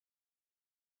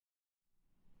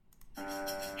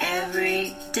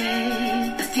Every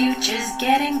day, the future's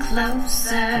getting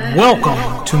closer.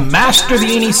 Welcome to Master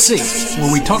the NEC,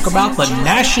 where we talk about the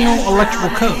National Electrical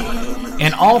Code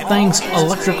and all things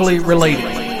electrically related.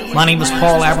 My name is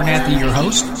Paul Abernathy, your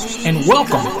host, and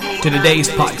welcome to today's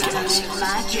podcast.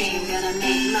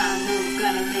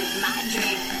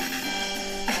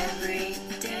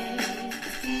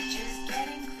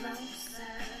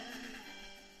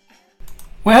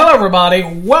 Well, hello everybody.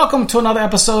 Welcome to another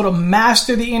episode of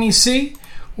Master the NEC,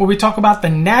 where we talk about the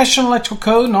National Electrical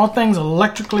Code and all things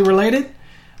electrically related.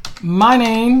 My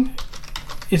name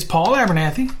is Paul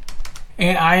Abernathy,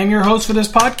 and I am your host for this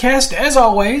podcast, as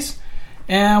always.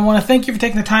 And I want to thank you for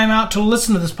taking the time out to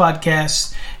listen to this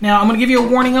podcast. Now, I'm going to give you a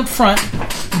warning up front.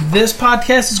 This one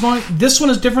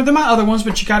is different than my other ones,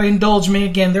 but you got to indulge me.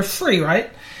 Again, they're free, right?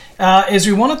 As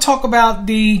we want to talk about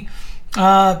the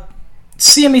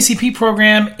CMECP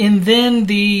program and then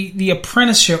the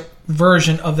apprenticeship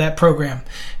version of that program,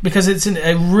 because it's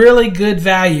a really good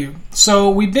value. So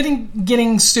we've been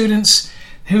getting students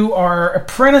who are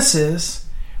apprentices,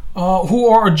 who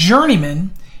are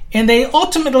journeymen, and they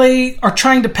ultimately are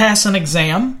trying to pass an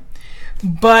exam,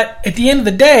 but at the end of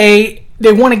the day,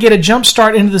 they want to get a jump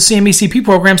start into the CMECP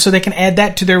program so they can add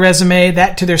that to their resume,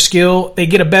 that to their skill. They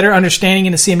get a better understanding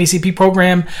in the CMECP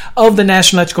program of the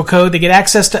National Electrical Code. They get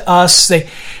access to us.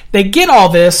 They get all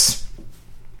this,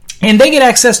 and they get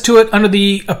access to it under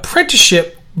the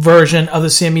apprenticeship version of the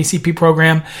CMECP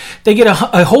program. They get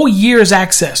a whole year's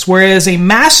access, whereas a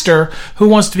master who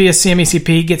wants to be a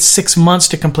CMECP gets 6 months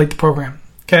to complete the program.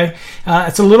 Okay,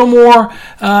 it's a little more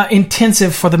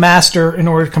intensive for the master in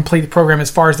order to complete the program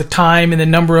as far as the time and the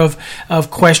number of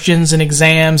questions and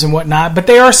exams and whatnot. But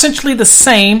they are essentially the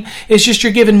same. It's just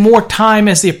you're given more time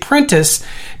as the apprentice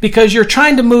because you're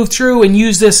trying to move through and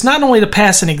use this not only to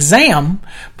pass an exam,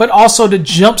 but also to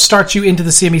jumpstart you into the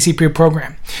CMECP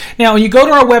program. Now, when you go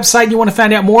to our website and you want to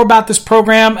find out more about this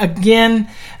program, again,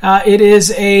 it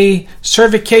is a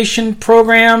certification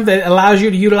program that allows you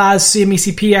to utilize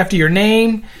CMECP after your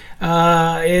name.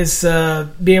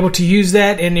 Be able to use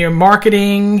that in your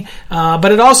marketing,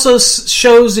 but it also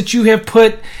shows that you have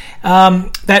put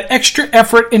that extra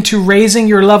effort into raising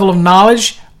your level of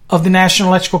knowledge of the National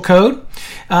Electrical Code,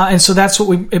 and so that's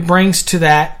what it brings to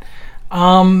that.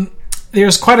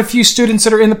 There's quite a few students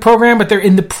that are in the program, but they're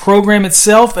in the program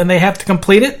itself and they have to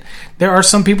complete it. There are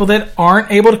some people that aren't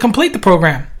able to complete the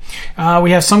program.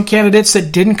 We have some candidates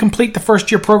that didn't complete the first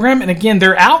year program, and again,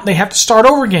 they're out. They have to start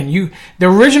over again. The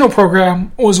original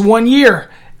program was 1 year,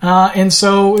 and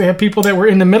so we have people that were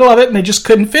in the middle of it and they just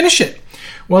couldn't finish it.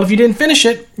 Well, if you didn't finish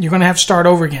it, you're going to have to start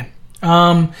over again.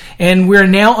 And we're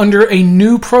now under a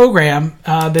new program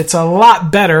that's a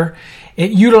lot better.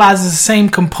 It utilizes the same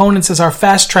components as our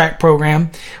fast track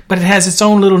program, but it has its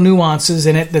own little nuances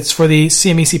in it that's for the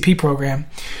CMECP program.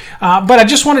 But I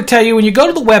just want to tell you, when you go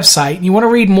to the website and you want to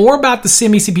read more about the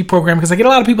CMECP program, because I get a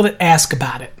lot of people that ask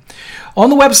about it. On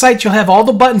the website, you'll have all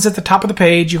the buttons at the top of the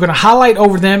page. You're going to highlight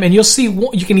over them, and you'll see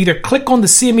you can either click on the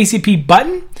CMECP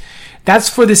button. That's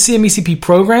for the CMECP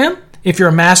program, if you're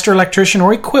a master electrician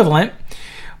or equivalent.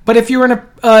 But if you're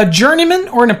a journeyman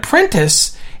or an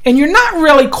apprentice, and you're not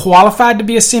really qualified to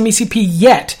be a CMECP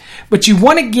yet, but you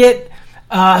want to get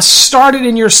started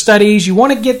in your studies, you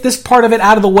want to get this part of it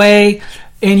out of the way,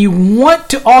 and you want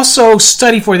to also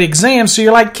study for the exam, so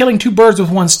you're like killing two birds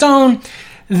with one stone,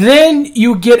 then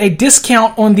you get a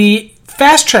discount on the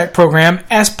fast track program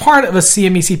as part of a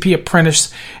CMECP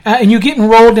apprentice, and you get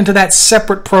enrolled into that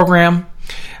separate program.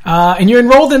 And you're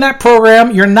enrolled in that program.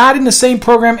 You're not in the same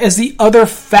program as the other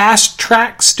fast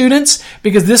track students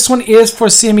because this one is for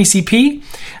CMECP.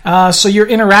 So you're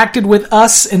interacted with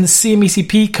us in the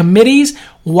CMECP committees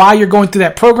while you're going through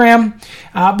that program.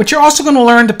 But you're also going to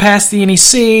learn to pass the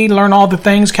NEC, learn all the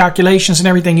things, calculations, and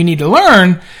everything you need to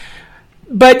learn.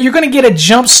 But you're going to get a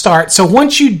jump start. So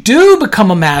once you do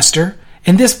become a master,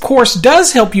 and this course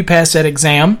does help you pass that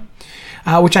exam,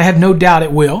 which I have no doubt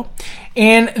it will,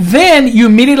 and then you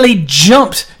immediately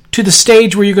jumped to the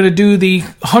stage where you're going to do the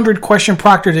 100-question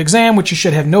proctored exam, which you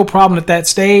should have no problem at that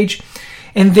stage.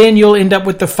 And then you'll end up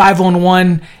with the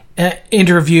 5-on-1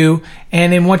 interview.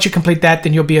 And then once you complete that,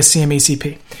 then you'll be a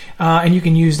CMECP. And you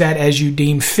can use that as you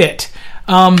deem fit.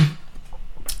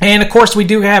 And, of course, we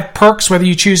do have perks, whether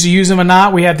you choose to use them or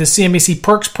not. We have the CMEC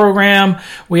Perks program.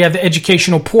 We have the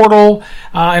educational portal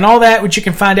and all that, which you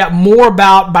can find out more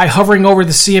about by hovering over the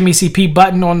CMECP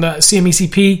button on the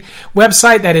CMECP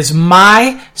website. That is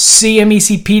mycmecp.com.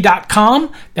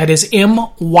 That is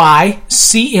mycmecp.com.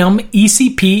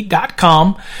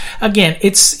 Again,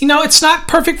 it's not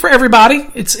perfect for everybody.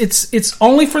 It's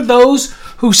only for those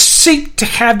who seek to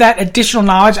have that additional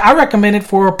knowledge. I recommend it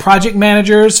for project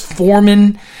managers,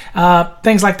 foremen,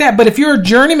 things like that. But if you're a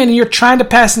journeyman and you're trying to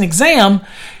pass an exam,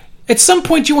 at some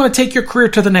point you want to take your career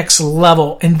to the next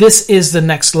level, and this is the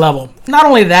next level. Not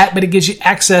only that, but it gives you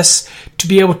access to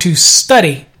be able to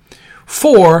study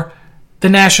for the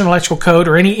National Electrical Code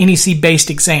or any NEC-based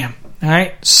exam. All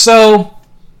right, so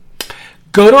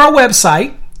go to our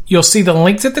website. You'll see the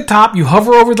links at the top. You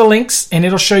hover over the links, and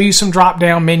it'll show you some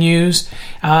drop-down menus.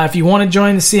 If you want to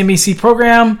join the CMEC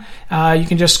program, you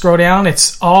can just scroll down.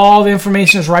 It's all the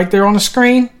information is right there on the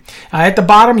screen. At the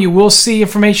bottom, you will see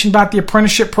information about the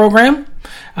apprenticeship program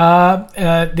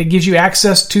that gives you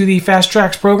access to the Fast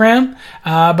Tracks program,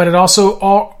 but it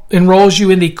also enrolls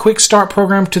you in the Quick Start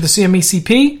program to the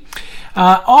CMECP.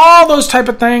 All those type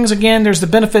of things. Again, there's the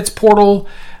benefits portal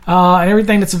and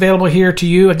everything that's available here to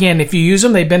you. Again, if you use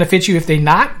them, they benefit you. If they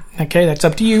not, okay, that's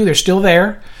up to you. They're still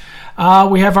there.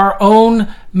 We have our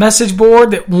own message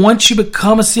board that once you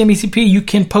become a CMECP, you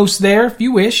can post there if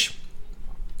you wish.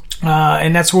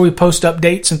 And that's where we post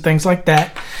updates and things like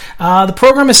that. The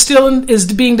program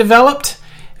is being developed.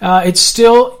 It's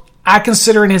still, I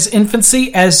consider, in its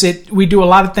infancy, as we do a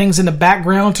lot of things in the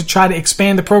background to try to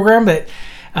expand the program. But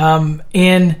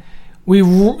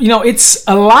it's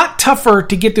a lot tougher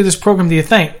to get through this program than you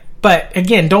think. But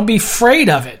again, don't be afraid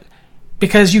of it,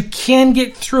 because you can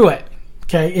get through it.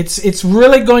 Okay, it's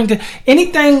really going to,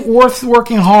 anything worth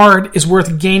working hard is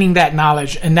worth gaining that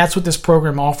knowledge, and that's what this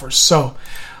program offers. So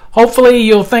hopefully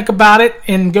you'll think about it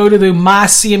and go to the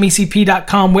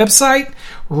mycmecp.com website,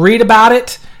 read about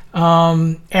it,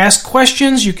 ask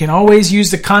questions. You can always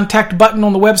use the contact button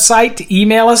on the website to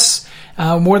email us.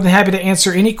 More than happy to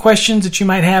answer any questions that you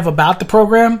might have about the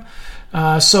program.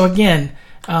 So again,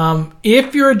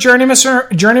 if you're a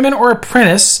journeyman or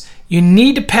apprentice, you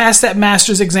need to pass that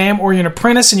master's exam, or you're an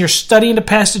apprentice and you're studying to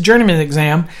pass the journeyman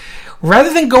exam.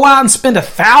 Rather than go out and spend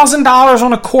 $1,000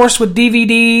 on a course with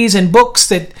DVDs and books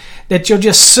that you'll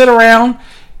just sit around,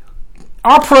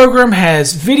 our program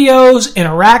has videos,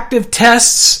 interactive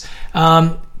tests,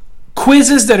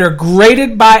 quizzes that are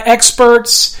graded by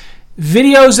experts,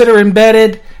 videos that are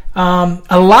embedded,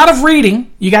 a lot of reading.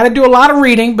 You got to do a lot of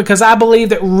reading, because I believe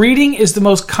that reading is the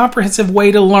most comprehensive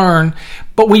way to learn.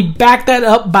 But we back that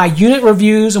up by unit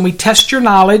reviews, and we test your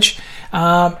knowledge,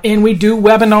 and we do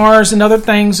webinars and other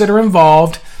things that are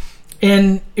involved.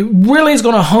 And it really is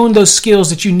going to hone those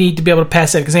skills that you need to be able to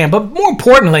pass that exam. But more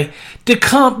importantly,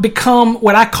 to become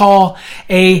what I call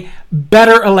a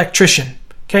better electrician.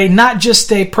 Okay, not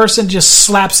just a person just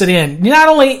slaps it in. You're not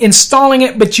only installing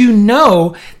it, but you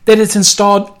know that it's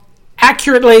installed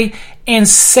accurately and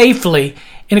safely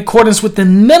in accordance with the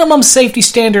minimum safety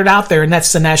standard out there, and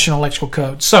that's the National Electrical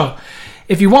Code. So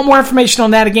if you want more information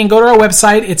on that, again, go to our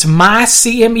website. It's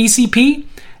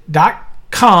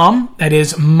mycmecp.com. That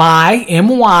is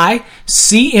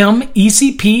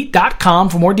mycmecp.com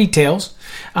for more details.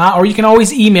 Or you can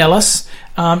always email us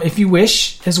if you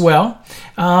wish as well.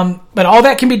 But all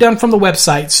that can be done from the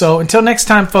website. So until next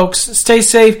time, folks, stay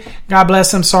safe. God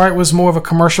bless. I'm sorry it was more of a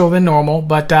commercial than normal,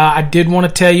 but I did want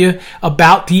to tell you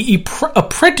about the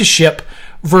apprenticeship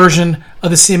version of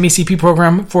the CMECP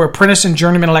program for apprentice and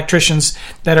journeyman electricians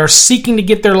that are seeking to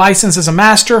get their license as a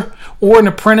master, or an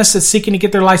apprentice that's seeking to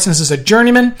get their license as a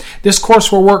journeyman. This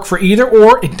course will work for either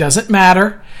or. It doesn't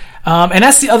matter. And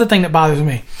that's the other thing that bothers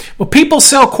me. Well, people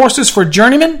sell courses for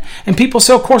journeyman and people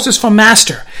sell courses for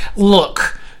master.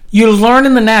 Look, you're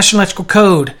learning the National Electrical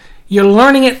Code. You're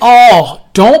learning it all.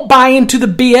 Don't buy into the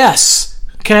BS.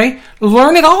 Okay?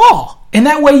 Learn it all. And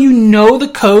that way you know the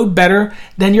code better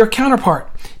than your counterpart.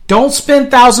 Don't spend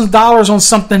thousands of dollars on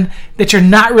something that you're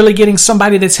not really getting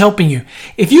somebody that's helping you.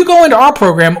 If you go into our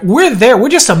program, we're there. We're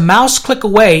just a mouse click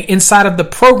away inside of the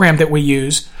program that we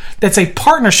use. That's a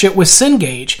partnership with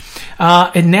Cengage,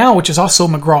 and now, which is also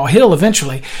McGraw-Hill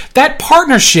eventually. That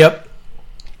partnership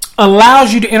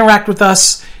allows you to interact with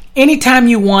us anytime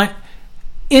you want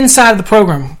inside of the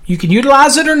program. You can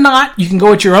utilize it or not. You can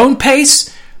go at your own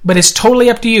pace, but it's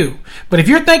totally up to you. But if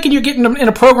you're thinking you're getting in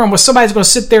a program where somebody's going to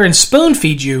sit there and spoon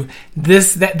feed you,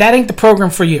 that ain't the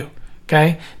program for you.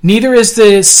 Okay? Neither is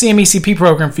the CMECP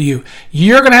program for you.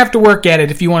 You're going to have to work at it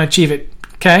if you want to achieve it.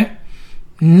 Okay?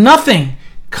 Nothing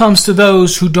comes to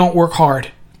those who don't work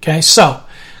hard. Okay? So,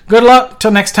 good luck.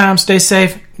 Till next time, stay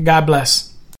safe. God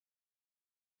bless.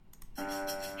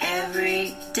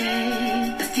 Every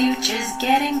day, the future's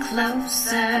getting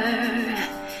closer.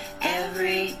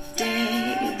 Every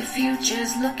day, the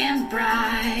future's looking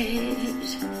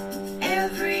bright.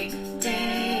 Every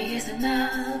day is another